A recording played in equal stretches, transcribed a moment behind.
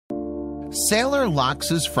Sailor locks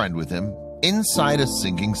his friend with him inside a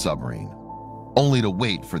sinking submarine, only to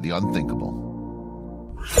wait for the unthinkable.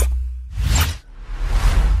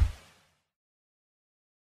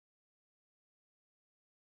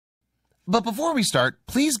 But before we start,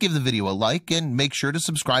 please give the video a like and make sure to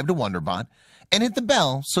subscribe to Wonderbot and hit the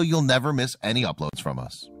bell so you'll never miss any uploads from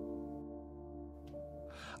us.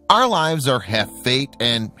 Our lives are half fate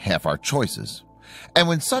and half our choices. And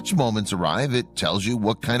when such moments arrive, it tells you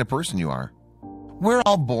what kind of person you are. We're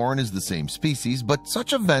all born as the same species, but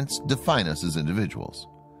such events define us as individuals.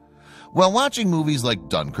 While watching movies like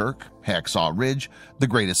Dunkirk, Hacksaw Ridge, The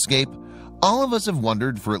Great Escape, all of us have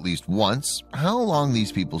wondered for at least once how long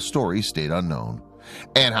these people's stories stayed unknown,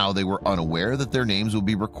 and how they were unaware that their names would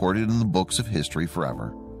be recorded in the books of history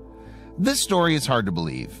forever. This story is hard to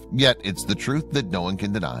believe, yet it's the truth that no one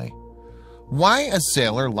can deny. Why a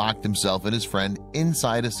sailor locked himself and his friend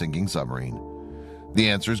inside a sinking submarine? The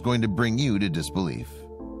answer is going to bring you to disbelief.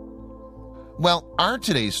 Well, our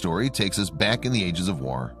today's story takes us back in the ages of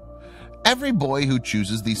war. Every boy who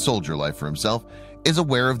chooses the soldier life for himself is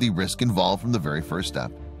aware of the risk involved from the very first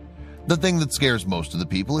step. The thing that scares most of the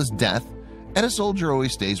people is death, and a soldier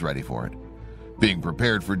always stays ready for it. Being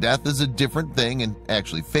prepared for death is a different thing, and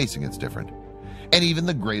actually facing it's different. And even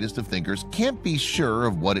the greatest of thinkers can't be sure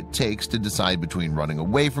of what it takes to decide between running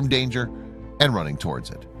away from danger and running towards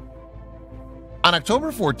it. On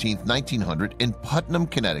October 14, 1900, in Putnam,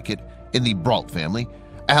 Connecticut, in the Brault family,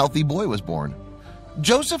 a healthy boy was born.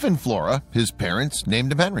 Joseph and Flora, his parents,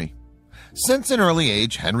 named him Henry. Since an early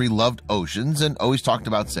age, Henry loved oceans and always talked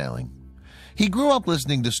about sailing. He grew up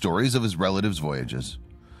listening to stories of his relatives' voyages.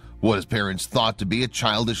 What his parents thought to be a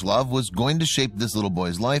childish love was going to shape this little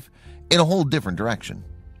boy's life in a whole different direction.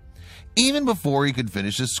 Even before he could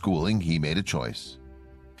finish his schooling, he made a choice.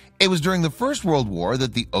 It was during the First World War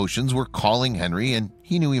that the oceans were calling Henry, and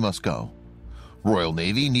he knew he must go. Royal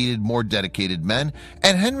Navy needed more dedicated men,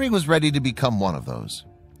 and Henry was ready to become one of those.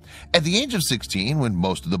 At the age of 16, when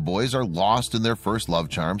most of the boys are lost in their first love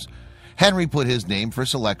charms, Henry put his name for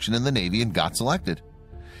selection in the Navy and got selected.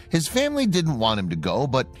 His family didn't want him to go,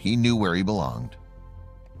 but he knew where he belonged.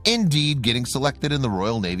 Indeed, getting selected in the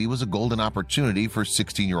Royal Navy was a golden opportunity for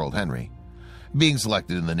 16-year-old Henry. Being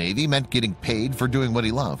selected in the Navy meant getting paid for doing what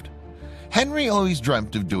he loved. Henry always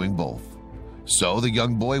dreamt of doing both. So the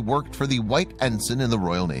young boy worked for the White Ensign in the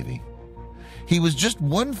Royal Navy. He was just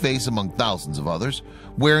one face among thousands of others,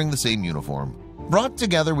 wearing the same uniform, brought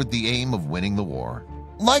together with the aim of winning the war.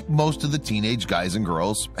 Like most of the teenage guys and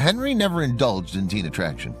girls, Henry never indulged in teen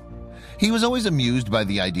attraction. He was always amused by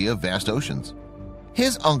the idea of vast oceans.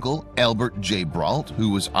 His uncle, Albert J. Brault,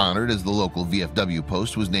 who was honored as the local VFW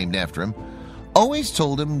post was named after him, always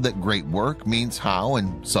told him that great work means how,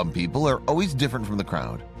 and some people are always different from the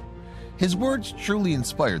crowd. His words truly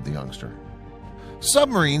inspired the youngster.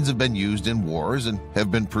 Submarines have been used in wars and have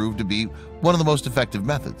been proved to be one of the most effective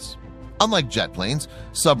methods. Unlike jet planes,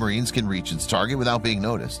 submarines can reach its target without being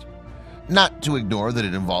noticed. Not to ignore that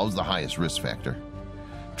it involves the highest risk factor.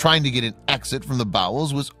 Trying to get an exit from the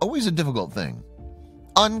bowels was always a difficult thing.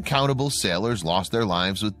 Uncountable sailors lost their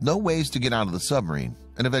lives with no ways to get out of the submarine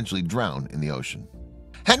and eventually drowned in the ocean.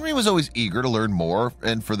 Henry was always eager to learn more,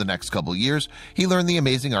 and for the next couple years, he learned the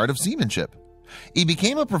amazing art of seamanship. He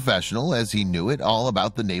became a professional as he knew it all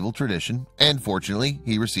about the naval tradition, and fortunately,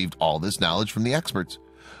 he received all this knowledge from the experts,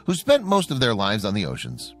 who spent most of their lives on the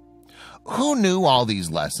oceans. Who knew all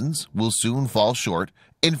these lessons will soon fall short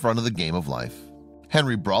in front of the game of life.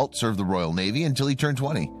 Henry Brault served the Royal Navy until he turned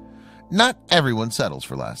 20. Not everyone settles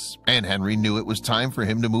for less, and Henry knew it was time for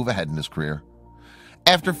him to move ahead in his career.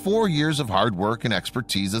 After 4 years of hard work and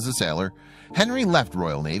expertise as a sailor, Henry left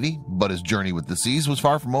Royal Navy, but his journey with the seas was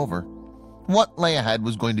far from over. What lay ahead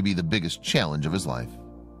was going to be the biggest challenge of his life.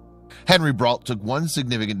 Henry Brault took one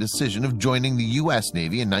significant decision of joining the U.S.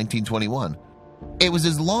 Navy in 1921. It was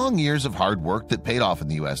his long years of hard work that paid off in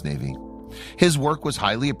the U.S. Navy. His work was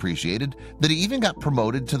highly appreciated that he even got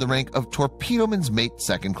promoted to the rank of torpedoman's mate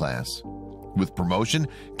second class. With promotion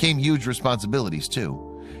came huge responsibilities too,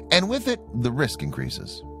 and with it, the risk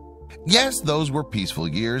increases. Yes, those were peaceful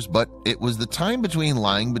years, but it was the time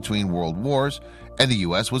lying between world wars, and the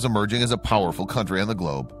U.S. was emerging as a powerful country on the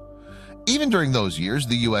globe. Even during those years,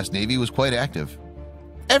 the U.S. Navy was quite active.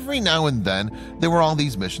 Every now and then, there were all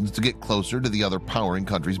these missions to get closer to the other powering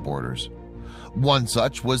countries' borders. One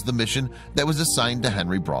such was the mission that was assigned to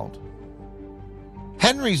Henry Brault.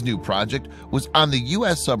 Henry's new project was on the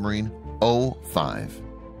U.S. submarine O-5.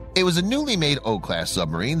 It was a newly made O-class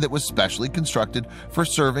submarine that was specially constructed for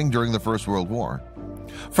serving during the First World War.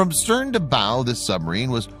 From stern to bow, this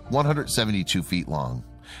submarine was 172 feet long.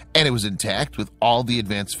 and it was intact with all the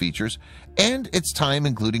advanced features and its time,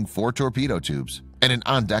 including 4 torpedo tubes and an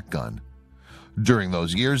on-deck gun. During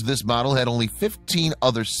those years, this model had only 15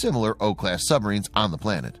 other similar O-class submarines on the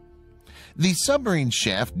planet. The submarine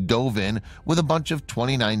shaft dove in with a bunch of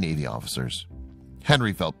 29 Navy officers.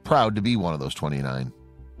 Henry felt proud to be one of those 29.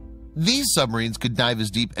 These submarines could dive as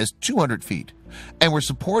deep as 200 feet and were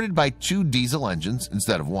supported by 2 diesel engines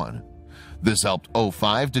instead of 1. This helped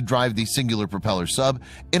O5 to drive the singular propeller sub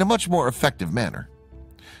in a much more effective manner.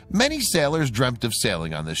 Many sailors dreamt of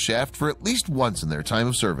sailing on this shaft for at least once in their time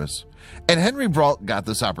of service, and Henry Brault got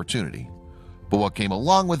this opportunity. But what came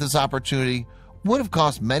along with this opportunity would have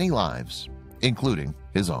cost many lives, including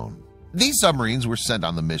his own. These submarines were sent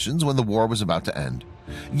on the missions when the war was about to end.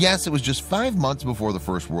 Yes, it was just 5 months before the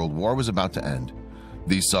First World War was about to end.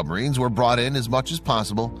 These submarines were brought in as much as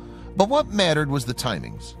possible, but what mattered was the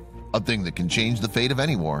timings, a thing that can change the fate of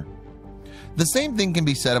any war. The same thing can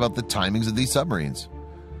be said about the timings of these submarines.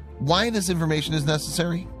 Why this information is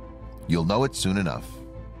necessary? You'll know it soon enough.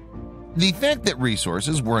 The fact that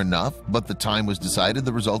resources were enough, but the time was decided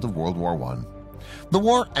the result of World War I. The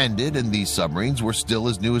war ended and these submarines were still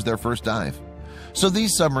as new as their first dive. So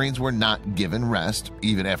these submarines were not given rest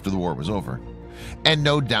even after the war was over. And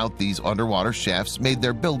no doubt these underwater shafts made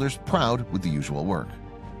their builders proud with the usual work.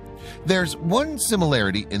 There's one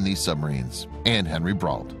similarity in these submarines and Henry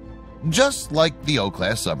Brault. Just like the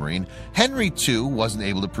O-class submarine, Henry too wasn't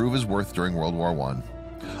able to prove his worth during World War I.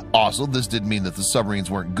 Also, this didn't mean that the submarines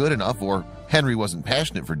weren't good enough or Henry wasn't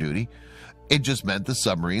passionate for duty. It just meant the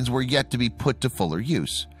submarines were yet to be put to fuller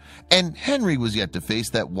use, and Henry was yet to face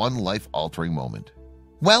that one life-altering moment.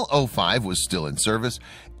 While O5 was still in service,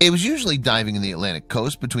 it was usually diving in the Atlantic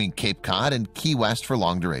coast between Cape Cod and Key West for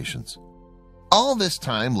long durations. All this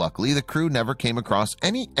time, luckily, the crew never came across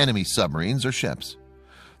any enemy submarines or ships.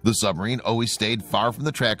 The submarine always stayed far from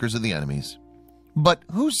the trackers of the enemies. But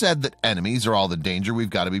who said that enemies are all the danger we've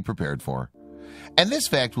got to be prepared for? And this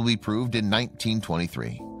fact will be proved in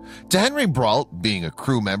 1923. To Henry Brault, being a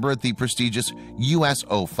crew member at the prestigious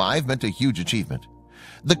US-05 meant a huge achievement.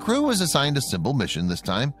 The crew was assigned a simple mission this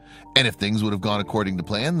time, and if things would have gone according to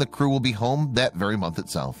plan, the crew will be home that very month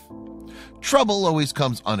itself. Trouble always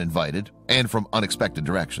comes uninvited and from unexpected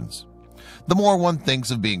directions. The more one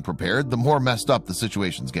thinks of being prepared, the more messed up the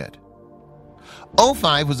situations get.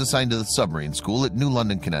 O5 was assigned to the submarine school at New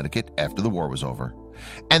London, Connecticut after the war was over.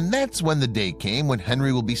 And that's when the day came when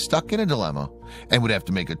Henry will be stuck in a dilemma and would have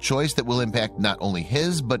to make a choice that will impact not only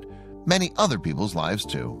his, but many other people's lives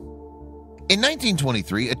too. In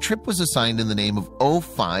 1923, a trip was assigned in the name of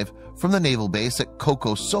O5 from the naval base at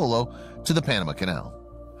Coco Solo to the Panama Canal.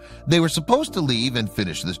 They were supposed to leave and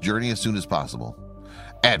finish this journey as soon as possible.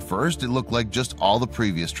 At first, it looked like just all the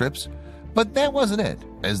previous trips, but that wasn't it,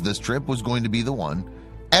 as this trip was going to be the one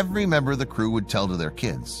every member of the crew would tell to their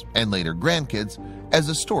kids, and later grandkids, as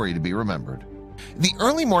a story to be remembered. The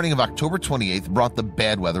early morning of October 28th brought the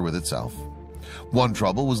bad weather with itself. One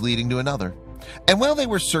trouble was leading to another, and while they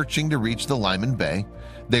were searching to reach the Lyman Bay,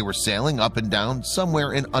 they were sailing up and down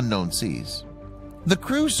somewhere in unknown seas. The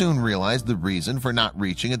crew soon realized the reason for not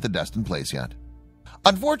reaching at the destined place yet.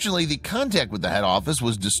 Unfortunately, the contact with the head office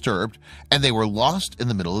was disturbed, and they were lost in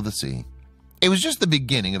the middle of the sea. It was just the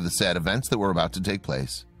beginning of the sad events that were about to take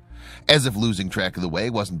place. As if losing track of the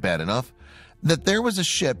way wasn't bad enough, that there was a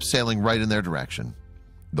ship sailing right in their direction.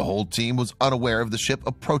 The whole team was unaware of the ship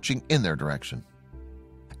approaching in their direction.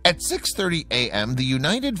 At 6:30 a.m., the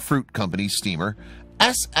United Fruit Company steamer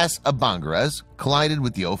SS Abangares collided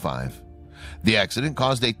with the O5. The accident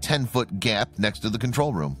caused a 10-foot gap next to the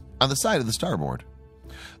control room on the side of the starboard.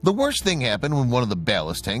 The worst thing happened when one of the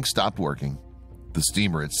ballast tanks stopped working. The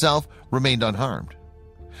steamer itself remained unharmed.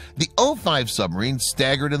 The O5 submarine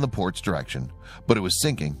staggered in the port's direction, but it was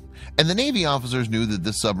sinking, and the Navy officers knew that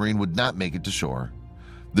this submarine would not make it to shore.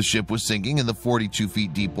 The ship was sinking in the 42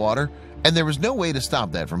 feet deep water, and there was no way to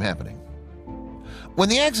stop that from happening. When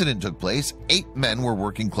the accident took place, 8 men were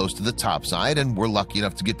working close to the topside and were lucky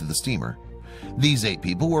enough to get to the steamer. These 8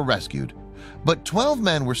 people were rescued, but 12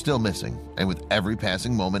 men were still missing, and with every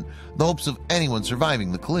passing moment, the hopes of anyone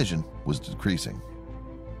surviving the collision was decreasing.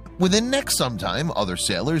 Within next some time, other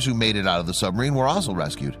sailors who made it out of the submarine were also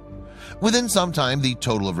rescued. Within some time, the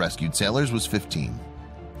total of rescued sailors was 15.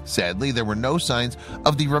 Sadly, there were no signs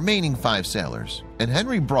of the remaining 5 sailors, and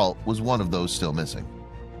Henry Brault was one of those still missing.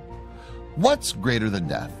 What's greater than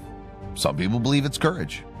death? Some people believe it's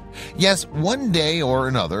courage. Yes, one day or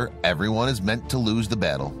another, everyone is meant to lose the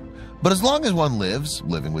battle. But as long as one lives,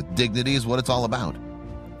 living with dignity is what it's all about.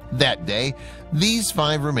 That day, these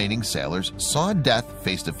 5 remaining sailors saw death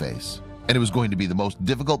face to face, and it was going to be the most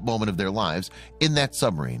difficult moment of their lives in that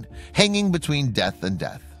submarine, hanging between death and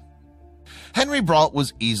death. Henry Brault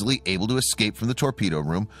was easily able to escape from the torpedo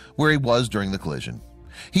room where he was during the collision.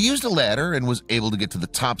 He used a ladder and was able to get to the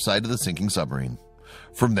top side of the sinking submarine.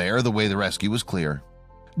 From there, the way to the rescue was clear.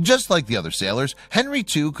 Just like the other sailors, Henry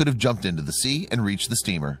too could have jumped into the sea and reached the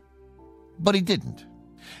steamer. But he didn't.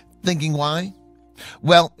 Thinking why?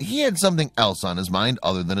 Well, he had something else on his mind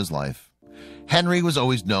other than his life. Henry was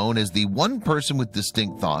always known as the one person with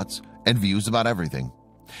distinct thoughts and views about everything.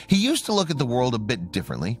 He used to look at the world a bit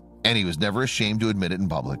differently, and he was never ashamed to admit it in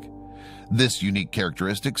public. This unique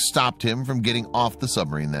characteristic stopped him from getting off the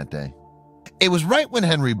submarine that day. It was right when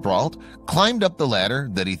Henry Brault climbed up the ladder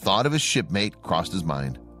that he thought of his shipmate crossed his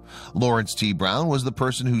mind. Lawrence T. Brown was the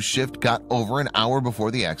person whose shift got over an hour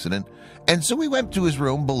before the accident, and so he went to his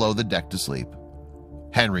room below the deck to sleep.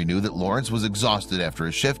 Henry knew that Lawrence was exhausted after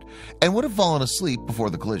his shift and would have fallen asleep before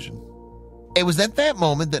the collision. It was at that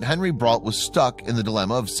moment that Henry Brault was stuck in the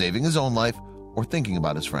dilemma of saving his own life or thinking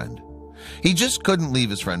about his friend. He just couldn't leave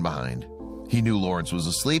his friend behind. He knew Lawrence was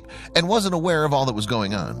asleep and wasn't aware of all that was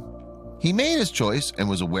going on. He made his choice and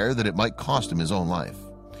was aware that it might cost him his own life.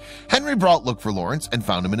 Henry Brault looked for Lawrence and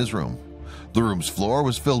found him in his room. The room's floor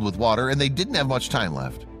was filled with water and they didn't have much time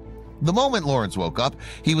left. The moment Lawrence woke up,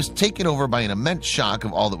 he was taken over by an immense shock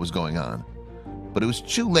of all that was going on. But it was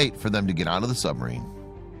too late for them to get out of the submarine.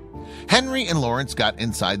 Henry and Lawrence got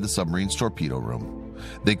inside the submarine's torpedo room.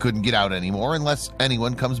 They couldn't get out anymore unless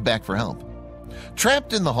anyone comes back for help.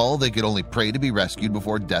 Trapped in the hull, they could only pray to be rescued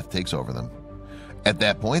before death takes over them. At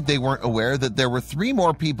that point, they weren't aware that there were 3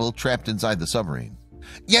 more people trapped inside the submarine.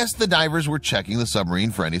 Yes, the divers were checking the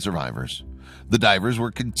submarine for any survivors. The divers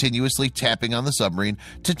were continuously tapping on the submarine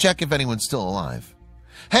to check if anyone's still alive.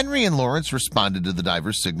 Henry and Lawrence responded to the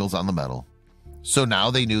divers' signals on the metal. So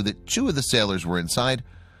now they knew that 2 of the sailors were inside,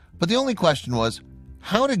 but the only question was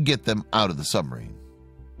how to get them out of the submarine.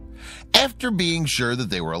 After being sure that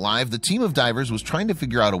they were alive, the team of divers was trying to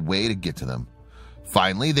figure out a way to get to them.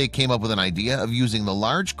 Finally, they came up with an idea of using the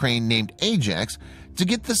large crane named Ajax to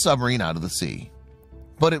get the submarine out of the sea.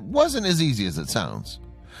 But it wasn't as easy as it sounds.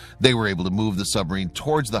 They were able to move the submarine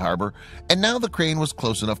towards the harbor, and now the crane was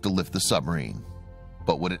close enough to lift the submarine.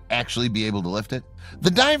 But would it actually be able to lift it?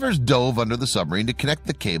 The divers dove under the submarine to connect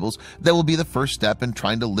the cables that will be the first step in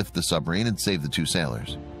trying to lift the submarine and save the 2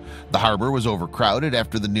 sailors. The harbor was overcrowded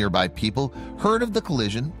after the nearby people heard of the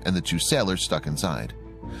collision and the 2 sailors stuck inside.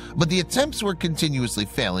 But the attempts were continuously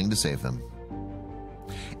failing to save them.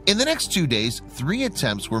 In the next 2 days, 3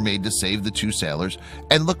 attempts were made to save the 2 sailors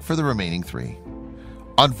and look for the remaining 3.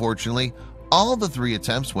 Unfortunately, all the 3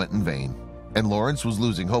 attempts went in vain, and Lawrence was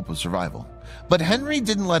losing hope of survival. But Henry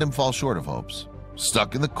didn't let him fall short of hopes.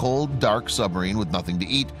 Stuck in the cold, dark submarine with nothing to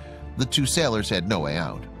eat, the 2 sailors had no way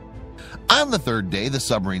out. On the 3rd day, the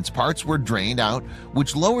submarine's parts were drained out,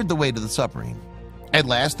 which lowered the weight of the submarine. At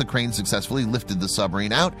last, the crane successfully lifted the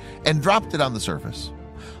submarine out and dropped it on the surface.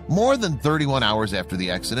 More than 31 hours after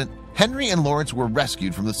the accident, Henry and Lawrence were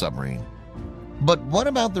rescued from the submarine. But what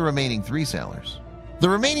about the remaining 3 sailors? The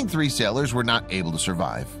remaining 3 sailors were not able to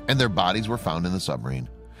survive, and their bodies were found in the submarine.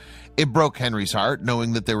 It broke Henry's heart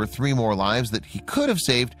knowing that there were 3 more lives that he could have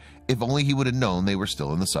saved if only he would have known they were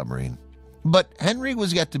still in the submarine. But Henry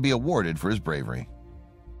was yet to be awarded for his bravery.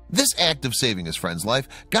 This act of saving his friend's life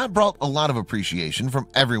got Brault a lot of appreciation from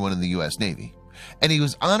everyone in the U.S. Navy, and he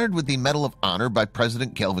was honored with the Medal of Honor by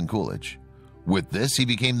President Calvin Coolidge. With this, he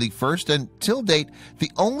became the first and, till date,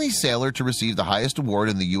 the only sailor to receive the highest award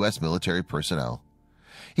in the U.S. military personnel.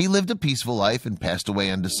 He lived a peaceful life and passed away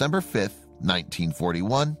on December 5th,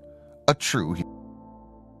 1941, a true hero.